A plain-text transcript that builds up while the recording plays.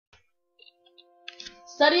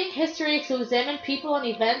Studying history is to examine people and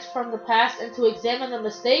events from the past and to examine the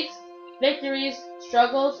mistakes, victories,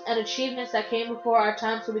 struggles, and achievements that came before our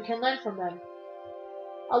time so we can learn from them.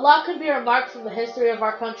 A lot can be remarked from the history of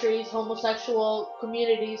our country's homosexual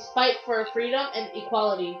community's fight for freedom and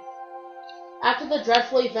equality. After the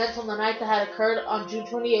dreadful events on the night that had occurred on June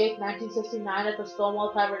 28, 1969 at the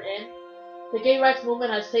Stonewall Tavern Inn, the gay rights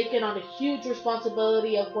movement has taken on a huge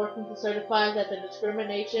responsibility of working to certify that the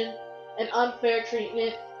discrimination and unfair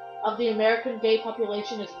treatment of the American gay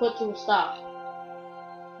population is put to a stop.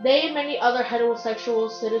 They and many other heterosexual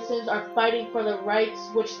citizens are fighting for the rights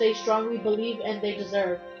which they strongly believe and they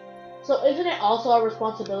deserve. So isn't it also our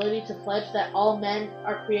responsibility to pledge that all men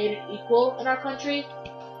are created equal in our country?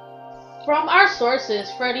 From our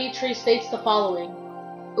sources, Freddie Tree states the following.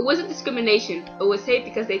 It wasn't discrimination. It was hate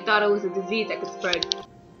because they thought it was a disease that could spread.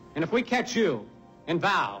 And if we catch you in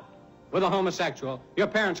vow with a homosexual, your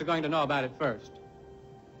parents are going to know about it first.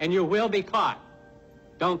 And you will be caught.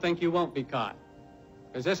 Don't think you won't be caught.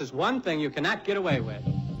 Because this is one thing you cannot get away with.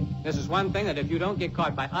 This is one thing that if you don't get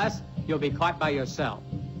caught by us, you'll be caught by yourself.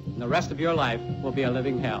 And the rest of your life will be a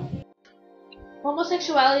living hell.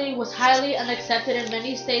 Homosexuality was highly unaccepted in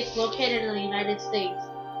many states located in the United States.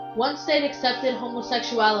 One state accepted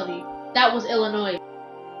homosexuality. That was Illinois.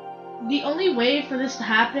 The only way for this to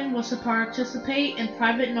happen was to participate in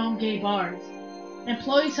private known gay bars.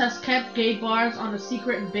 Employees has kept gay bars on a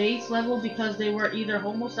secret and base level because they were either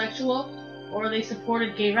homosexual or they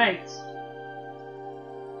supported gay rights.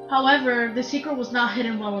 However, the secret was not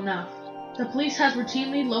hidden well enough. The police has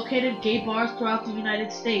routinely located gay bars throughout the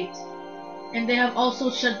United States, and they have also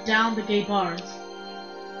shut down the gay bars.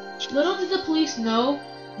 Little did the police know,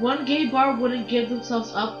 one gay bar wouldn't give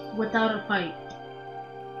themselves up without a fight.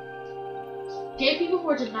 Gay people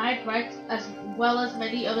were denied rights as well as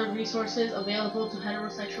many other resources available to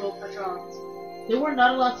heterosexual patrons. They were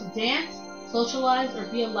not allowed to dance, socialize, or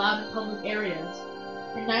be allowed in public areas.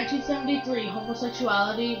 In 1973,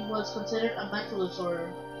 homosexuality was considered a mental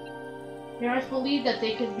disorder. Parents believed that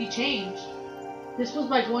they could be changed. This was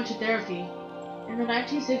by going to therapy. In the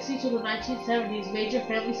 1960s to the 1970s, major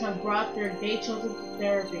families have brought their gay children to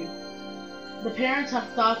therapy. The parents have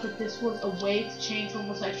thought that this was a way to change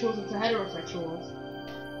homosexuals into heterosexuals.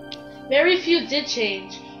 Very few did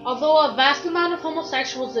change, although a vast amount of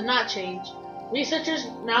homosexuals did not change. Researchers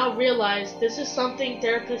now realize this is something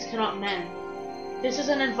therapists cannot mend. This is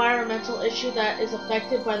an environmental issue that is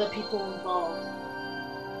affected by the people involved.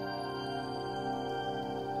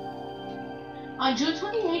 On June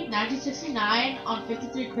 28, 1969, on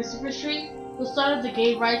 53 Christopher Street, the start of the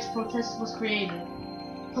gay rights protest was created.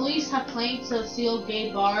 Police have claimed to seal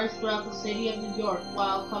gay bars throughout the city of New York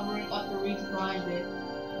while covering up the reason behind it.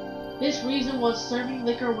 This reason was serving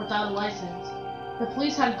liquor without a license. The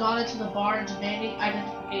police had gone into the bar and demanding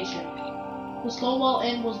identification. The Stonewall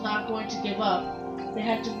Inn was not going to give up. They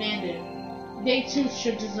had demanded. They too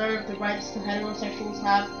should deserve the rights that heterosexuals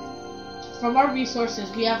have. From our resources,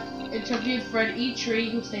 we have interviewed Fred E. Tree,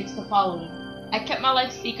 who states the following. I kept my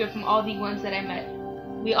life secret from all the ones that I met.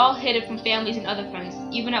 We all hid it from families and other friends.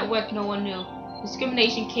 Even at work, no one knew.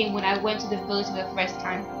 Discrimination came when I went to the village for the first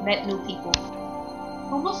time, met new people.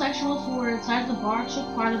 Homosexuals who were inside the bar took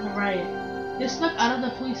part in the riot. They snuck out of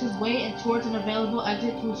the police's way and towards an available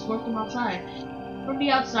exit to escort them outside. From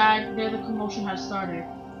the outside, there the commotion had started.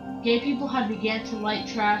 Gay people had begun to light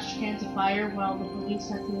trash cans of fire while the police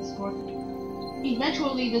had to escort them.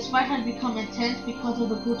 Eventually, this fight had become intense because of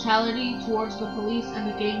the brutality towards the police and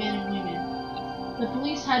the gay men and women. The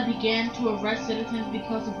police had begun to arrest citizens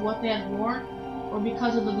because of what they had worn or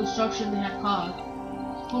because of the destruction they had caused.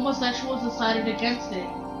 Homosexuals decided against it.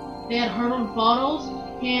 They had hurled bottles,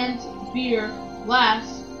 cans, beer,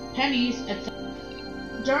 glass, pennies, etc.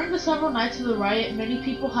 During the several nights of the riot, many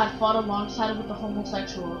people had fought alongside with the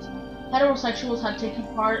homosexuals. Heterosexuals had taken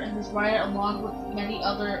part in this riot along with many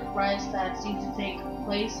other riots that had seemed to take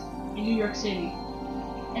place in New York City.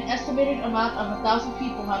 An estimated amount of 1,000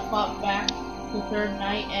 people had fought back the third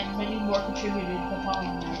night, and many more contributed the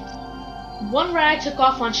following night. One riot took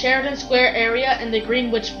off on Sheridan Square area in the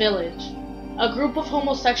Greenwich Village. A group of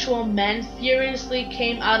homosexual men furiously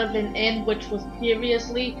came out of an inn which was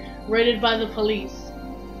previously raided by the police.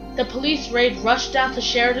 The police raid rushed down to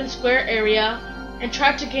Sheridan Square area and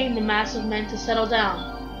tried to gain the mass of men to settle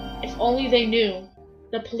down. If only they knew,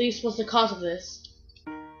 the police was the cause of this.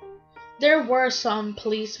 There were some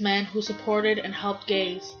policemen who supported and helped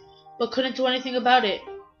gays, but couldn't do anything about it.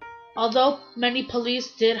 Although many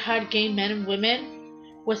police did hide gay men and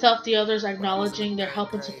women, without the others acknowledging their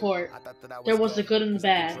help and support. There was the good and the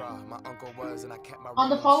bad. On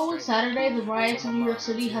the following Saturday, the riots in New York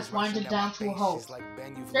City has winded down to a halt.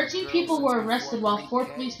 13 people were arrested while 4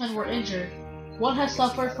 policemen were injured. One has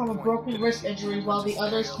suffered from a broken wrist injury while the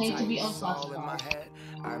others claim to be unclassified.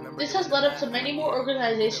 This has led up to many more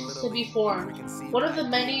organizations to be formed. One of the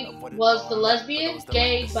many was the Lesbian,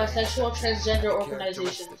 Gay, Bisexual, Transgender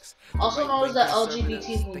Organizations, also known as the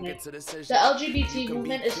LGBT movement. The LGBT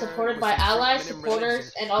movement is supported by allies,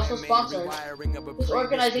 supporters, and also sponsors. This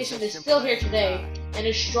organization is still here today and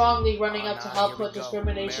is strongly running up to help put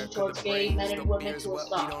discrimination towards gay men and women to a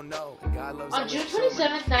stop. On June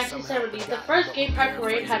 27, 1970, the first gay pride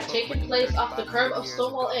parade had taken place off the curb of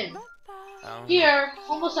Stonewall Inn. Here,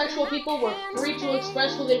 homosexual people were free to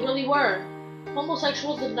express who they really were.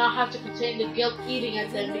 Homosexuals did not have to contain the guilt eating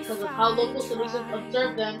at them because of how local citizens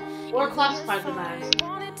observed them or classified them as.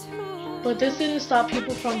 But this didn't stop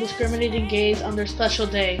people from discriminating gays on their special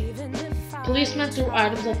day. Policemen threw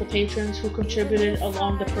items at the patrons who contributed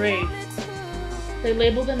along the parade. They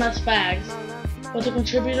labeled them as fags, but the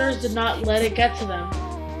contributors did not let it get to them.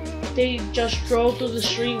 They just drove through the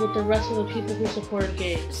street with the rest of the people who supported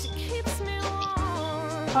gays.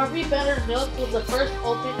 Harvey Bennett Milk was the first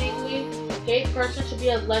openly gay person to be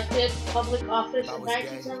elected public office in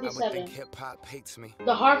 1977.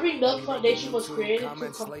 The Harvey Milk Foundation was created to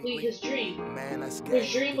complete his dream. His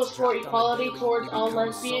dream was for equality towards all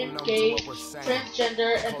lesbian, gay,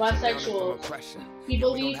 transgender, and bisexuals. He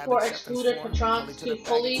believed for excluded patrons to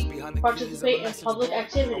fully participate in public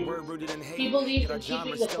activities. He believed in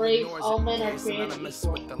keeping the phrase, all men are created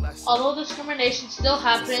equal. Although discrimination still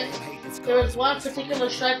happens, there is one particular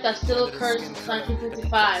strike that still occurs since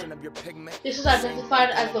 1955. This is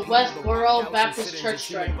identified as the Westboro Baptist Church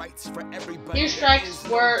strike. These strikes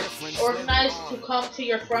were organized to come to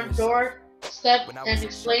your front door, step, and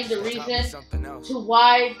explain the reason to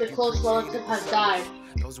why the close relative has died.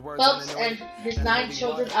 Phelps and his 9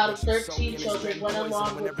 children out of 13 children went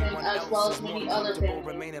along with him, as well as many other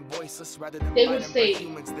families. They would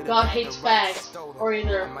state, "God hates fags," or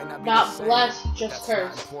either, "Not blessed, just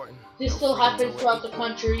cursed." This still happens throughout the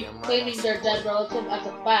country, claiming their dead relative as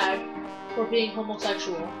a fag for being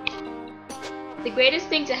homosexual. The greatest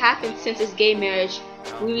thing to happen since is gay marriage.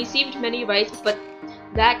 We received many rights, but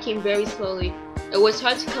that came very slowly. It was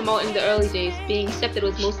hard to come out in the early days, being accepted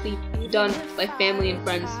was mostly done by family and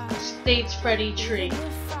friends. States Freddie Tree.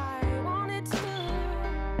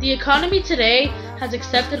 The economy today has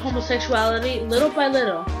accepted homosexuality little by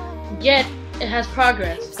little, yet it has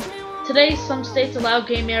progressed. Today, some states allow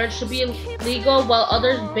gay marriage to be legal while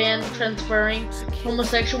others ban transferring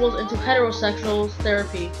homosexuals into heterosexual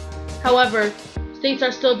therapy. However, states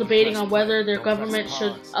are still debating on whether their government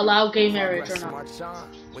should allow gay marriage or not.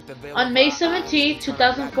 On May 17,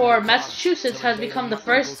 2004, Massachusetts has become the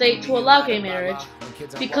first state to allow gay marriage.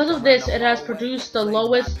 Because of this, it has produced the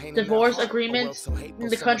lowest divorce agreements in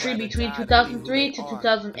the country between 2003 to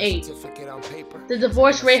 2008. The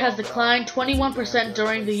divorce rate has declined 21%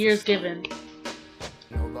 during the years given.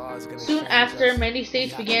 Soon after, many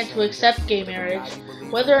states began to accept gay marriage.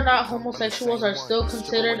 Whether or not homosexuals are still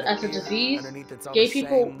considered as a disease, gay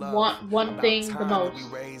people want one thing the most,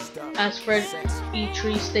 as Fred E.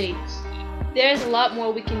 Tree states. There is a lot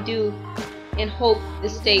more we can do and hope the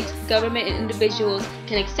states, government, and individuals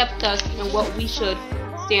can accept us and what we should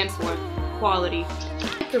stand for, equality.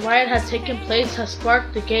 The riot has taken place has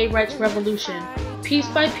sparked the gay rights revolution. Piece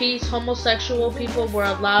by piece, homosexual people were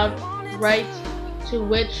allowed rights to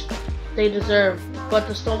which they deserve, but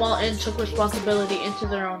the Stonewall Inn took responsibility into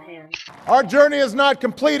their own hands. Our journey is not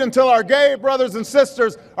complete until our gay brothers and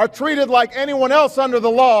sisters are treated like anyone else under the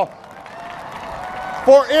law.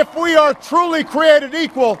 For if we are truly created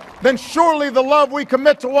equal, then surely the love we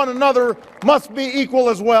commit to one another must be equal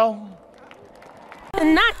as well.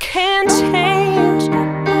 And I can't change,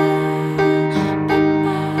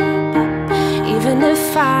 even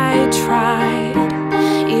if I tried,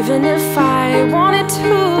 even if I wanted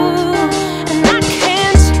to.